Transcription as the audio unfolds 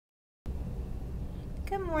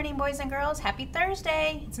Good morning, boys and girls. Happy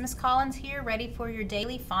Thursday. It's Miss Collins here, ready for your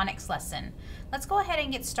daily phonics lesson. Let's go ahead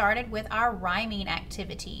and get started with our rhyming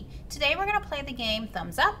activity. Today we're going to play the game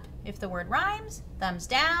thumbs up if the word rhymes, thumbs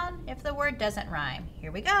down if the word doesn't rhyme.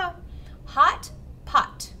 Here we go. Hot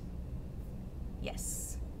pot.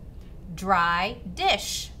 Yes. Dry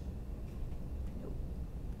dish.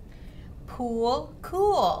 Pool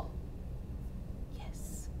cool.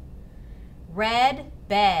 Yes. Red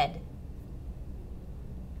bed.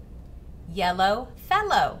 Yellow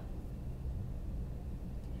fellow.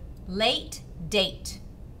 Late date.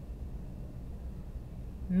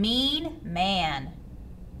 Mean man.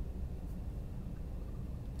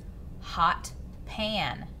 Hot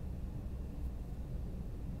pan.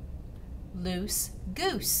 Loose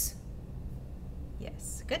goose.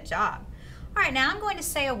 Yes, good job. All right, now I'm going to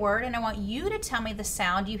say a word and I want you to tell me the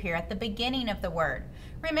sound you hear at the beginning of the word.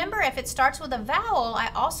 Remember, if it starts with a vowel,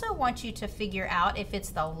 I also want you to figure out if it's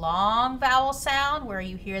the long vowel sound where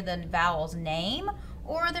you hear the vowel's name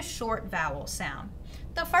or the short vowel sound.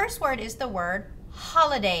 The first word is the word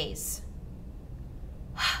holidays.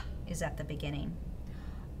 Is at the beginning.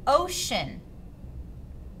 Ocean.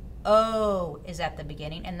 O is at the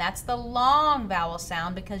beginning, and that's the long vowel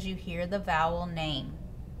sound because you hear the vowel name.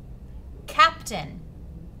 Captain.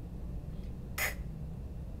 K.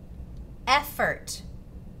 Effort.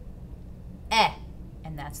 Eh,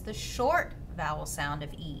 and that's the short vowel sound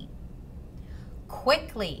of E.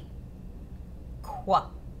 Quickly. Qua.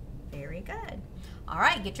 Very good. All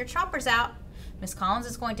right, get your choppers out. Miss Collins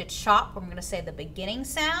is going to chop. I'm going to say the beginning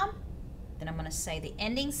sound, then I'm going to say the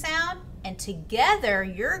ending sound, and together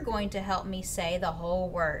you're going to help me say the whole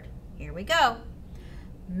word. Here we go.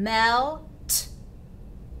 Melt.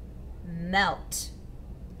 Melt.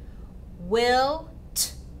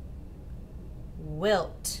 Wilt.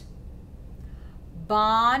 Wilt.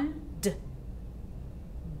 Bond.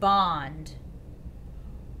 Bond.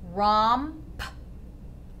 Romp.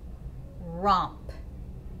 Romp.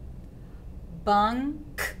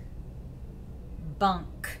 Bunk.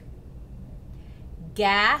 Bunk.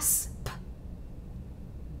 Gasp.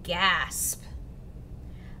 Gasp.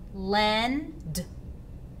 Lend.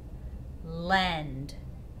 Lend.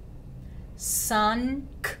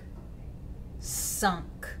 Sunk.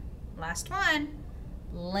 Sunk. Last one.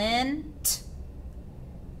 Lent.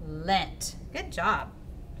 Lent. Good job.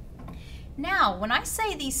 Now, when I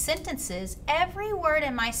say these sentences, every word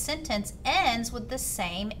in my sentence ends with the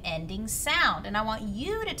same ending sound. And I want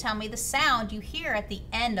you to tell me the sound you hear at the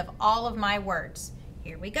end of all of my words.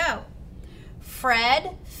 Here we go.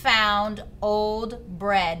 Fred found old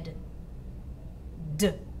bread.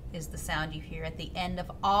 D is the sound you hear at the end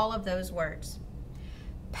of all of those words.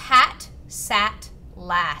 Pat sat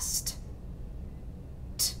last.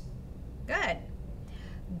 T. Good.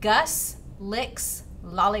 Gus licks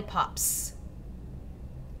lollipops.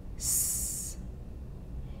 S.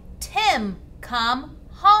 Tim come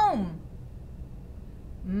home.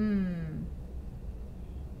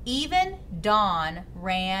 Even Dawn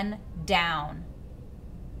ran down.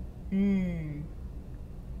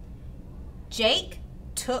 Jake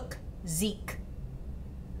took Zeke.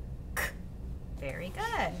 K. Very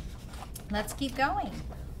good. Let's keep going.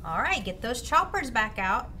 All right, get those choppers back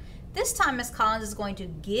out. This time, Miss Collins is going to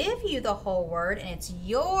give you the whole word, and it's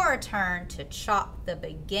your turn to chop the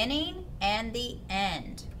beginning and the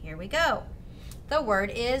end. Here we go. The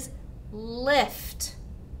word is lift.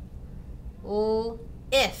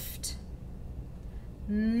 Lift.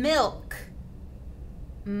 Milk.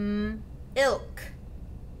 Ilk.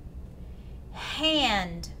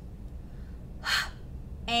 Hand.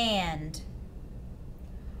 And.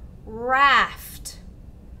 Raft.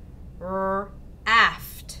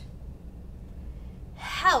 Aft.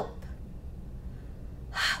 Help.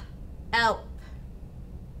 Elp.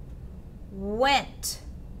 Went.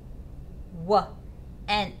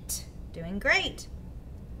 Ent. Doing great.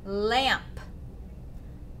 Lamp.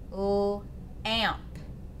 Amp.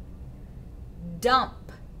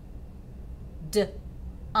 Dump.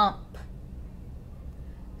 Ump.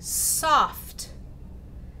 Soft.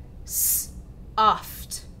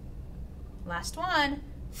 Oft. Last one.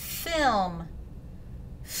 Film.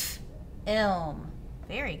 Ilm.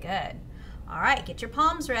 Very good. All right, get your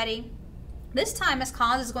palms ready. This time, Miss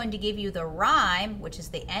Collins is going to give you the rhyme, which is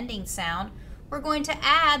the ending sound. We're going to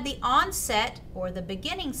add the onset or the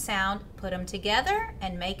beginning sound, put them together,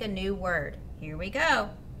 and make a new word. Here we go.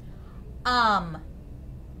 Add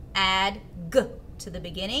g to the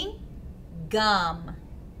beginning. Gum.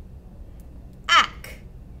 Ack.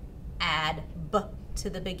 Add b to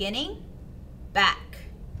the beginning. Back.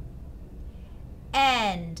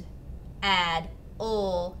 And add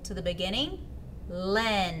ul to the beginning.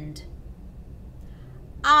 lend.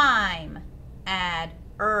 I'm, add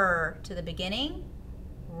to the beginning,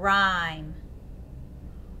 rhyme.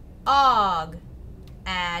 Og,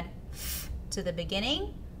 add f to the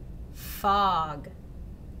beginning, fog.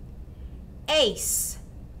 Ace,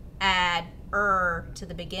 add to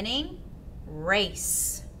the beginning,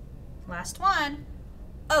 race. Last one,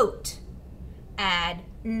 oat, add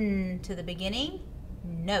n to the beginning,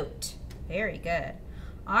 note. Very good.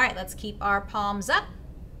 All right, let's keep our palms up.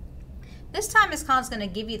 This time Ms. Khan's going to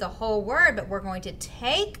give you the whole word, but we're going to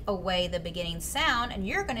take away the beginning sound, and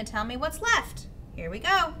you're going to tell me what's left. Here we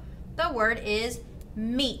go. The word is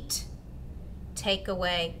meat. Take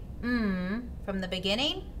away from the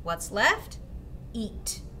beginning. What's left?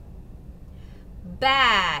 Eat.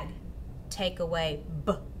 Bag. Take away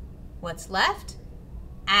b. What's left?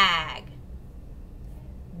 Ag.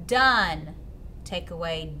 Done. Take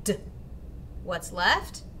away d. What's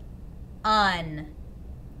left? Un.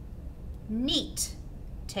 Neat.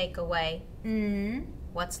 Take away n.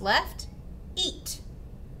 What's left? Eat.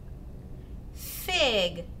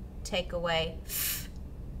 Fig. Take away f.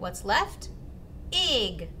 What's left?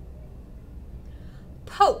 Ig.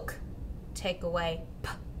 Poke. Take away p.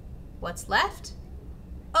 What's left?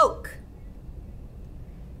 Oak.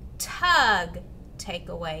 Tug. Take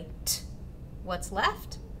away t. What's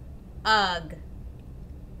left? Ugh.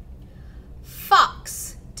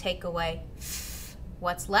 Fox. Take away f.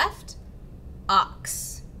 What's left?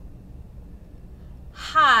 Ox.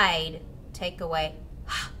 Hide. Take away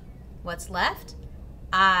h. What's left?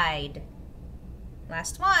 I'd.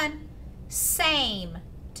 Last one. Same.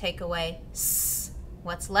 Take away s.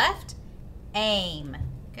 What's left? Aim.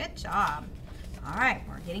 Good job. All right,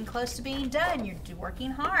 we're getting close to being done. You're working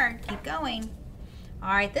hard. Keep going. All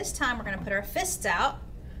right, this time we're going to put our fists out.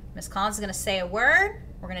 Ms. Collins is going to say a word.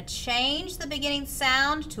 We're going to change the beginning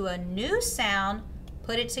sound to a new sound,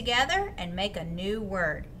 put it together, and make a new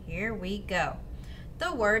word. Here we go.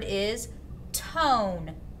 The word is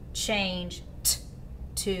tone. Change t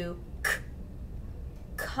to k.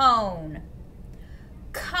 Cone.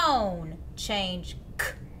 Cone. Change k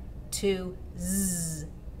to z.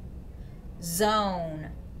 Zone.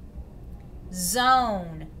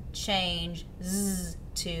 Zone. Change z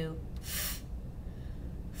to f.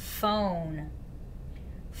 Phone.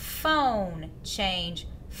 Phone. Change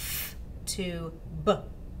f to b.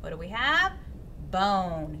 What do we have?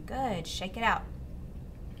 Bone. Good. Shake it out.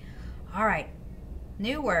 All right.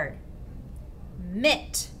 New word.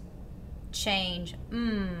 Mitt. Change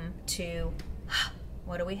to h.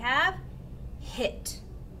 What do we have? Hit.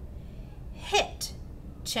 Hit.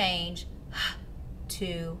 Change h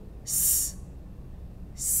to s.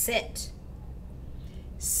 Sit.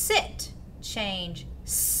 Sit. Change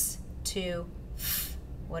s to f.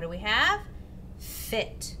 What do we have?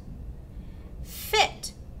 Fit.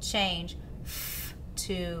 Fit. Change f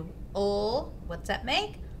to ul. What's that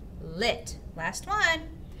make? Lit. Last one.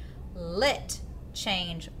 Lit.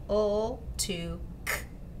 Change ul to k.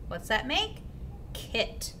 What's that make?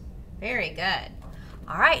 Kit. Very good.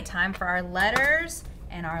 All right, time for our letters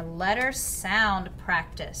and our letter sound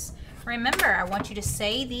practice. Remember, I want you to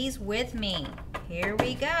say these with me. Here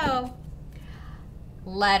we go.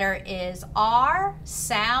 Letter is R,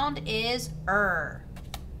 sound is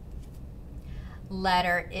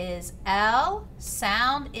Letter is L,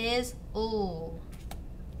 sound is ul.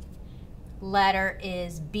 Letter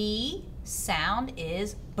is B, sound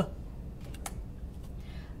is b.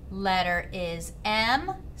 Letter is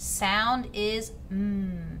M, sound is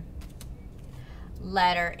m.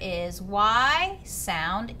 Letter is Y,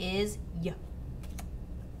 sound is y.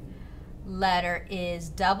 Letter is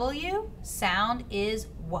W, sound is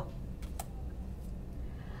w.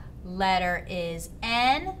 Letter is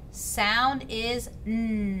N, sound is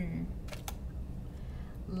n.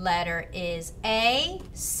 Letter is A,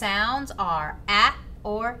 sounds are A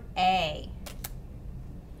or A.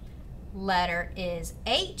 Letter is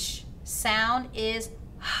H, sound is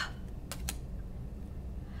h.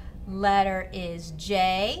 Letter is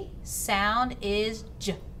J, sound is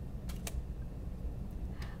j.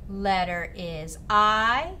 Letter is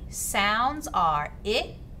I, sounds are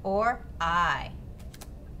I or I.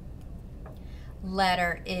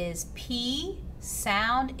 Letter is P,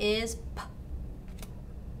 sound is p.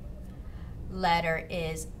 Letter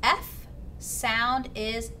is F, sound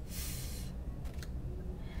is f.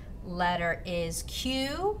 Letter is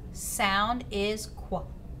Q, sound is qu.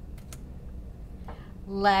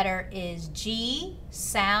 Letter is G,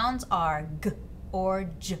 sounds are g or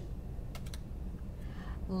j.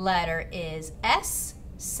 Letter is S,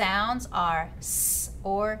 sounds are s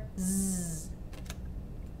or z.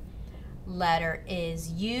 Letter is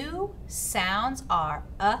U. Sounds are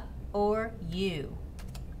or U.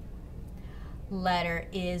 Letter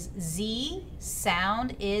is Z.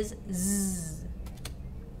 Sound is Z.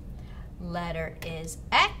 Letter is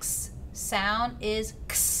X. Sound is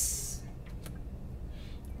X.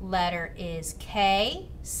 Letter is K.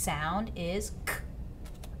 Sound is K.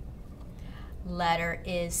 Letter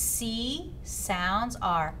is C. Sounds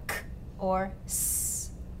are K or S.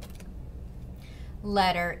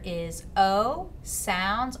 Letter is O.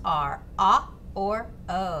 Sounds are or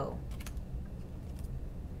O.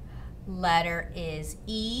 Letter is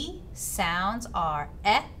E. Sounds are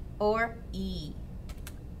or E.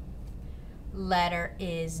 Letter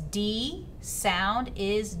is D. Sound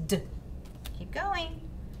is D. Keep going.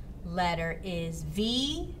 Letter is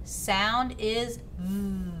V. Sound is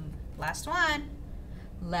V. Last one.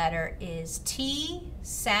 Letter is T.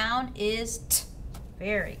 Sound is T.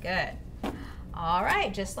 Very good. All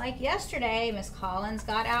right, just like yesterday, Miss Collins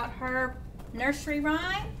got out her nursery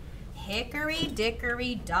rhyme, Hickory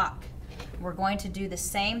Dickory Dock. We're going to do the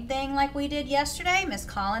same thing like we did yesterday. Miss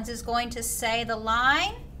Collins is going to say the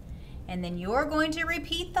line, and then you're going to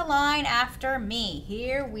repeat the line after me.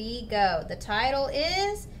 Here we go. The title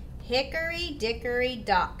is Hickory Dickory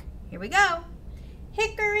Dock. Here we go.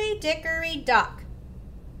 Hickory Dickory Dock.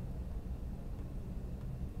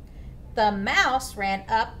 The mouse ran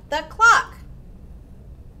up the clock.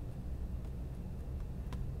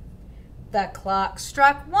 The clock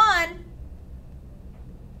struck 1.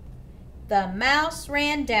 The mouse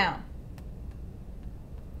ran down.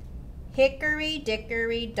 Hickory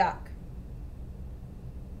Dickory Dock.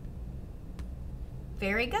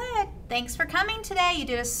 Very good. Thanks for coming today. You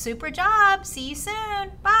did a super job. See you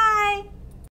soon. Bye.